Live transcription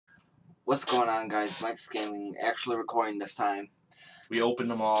What's going on, guys? Mike's Gaming, actually recording this time. We opened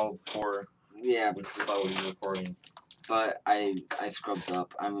them all before. Yeah, we thought we were recording. But I scrubbed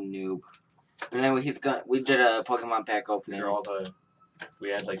up. I'm a noob. But anyway, we did a Pokemon pack opening. These are all the. We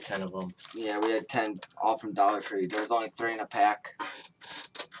had like 10 of them. Yeah, we had 10, all from Dollar Tree. There's only 3 in a pack.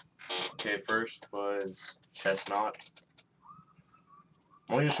 Okay, first was Chestnut.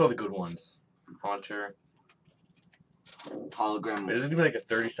 I'm only gonna show the good ones. Haunter. Hologram. This is gonna be like a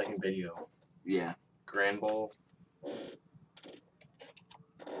 30-second video. Yeah. Granbull.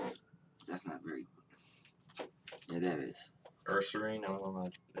 That's not very good. Yeah, that is. Ursaring. I don't know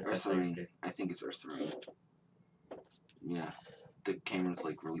if that's Ursaring. I think it's Ursaring. Yeah. The camera's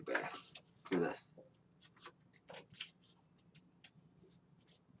like really bad. Look at this.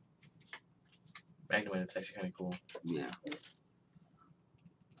 Magnemite, it's actually kind of cool. Yeah.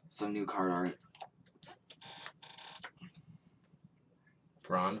 Some new card art.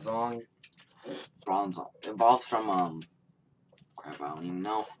 Bronzong. Bronzong. Evolves from, crap, I don't even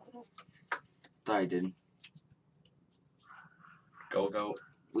know. Thought I did. Go-Go.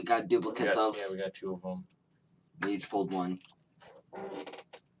 We got duplicates of. Yeah, we got 2 of them. We each pulled 1.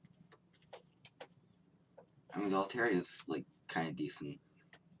 I mean, the Altaria's, like, kind of decent.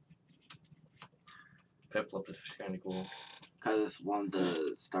 Piplup is kind of cool. Because it's one of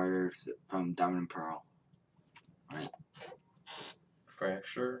the starters from Diamond and Pearl. Right?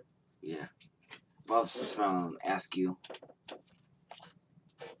 Fracture. Yeah. Well, it's just from Askew.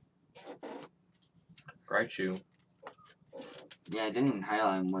 Raichu. Yeah, I didn't even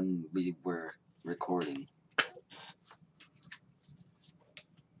highlight him when we were recording.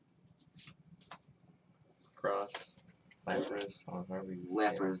 Cross. Lapras.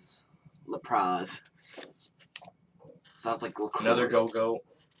 Lapras. Lapras. Sounds like Lacroix. Another Go-Go.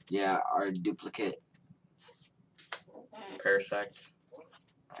 Yeah, our duplicate. Parasect.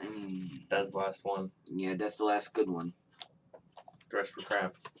 I mean... That's the last one. Yeah, that's the last good one. The rest were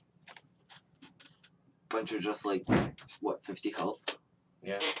crap. Bunch of just like, what, 50 health?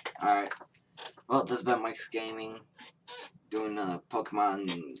 Yeah. Alright. Well, this has been Mike's Gaming. Doing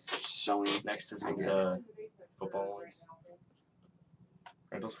Pokemon showing. Next is the football ones.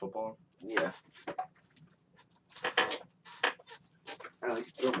 Are those football? Yeah. I like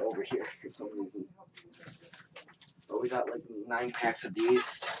to throw them over here for some reason. But we got like 9 packs of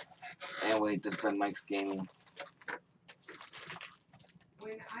these. Anyway, this has been Mike's Gaming.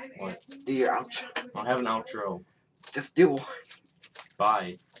 What? Do your outro. I'll have an outro. Just do one.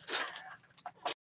 Bye.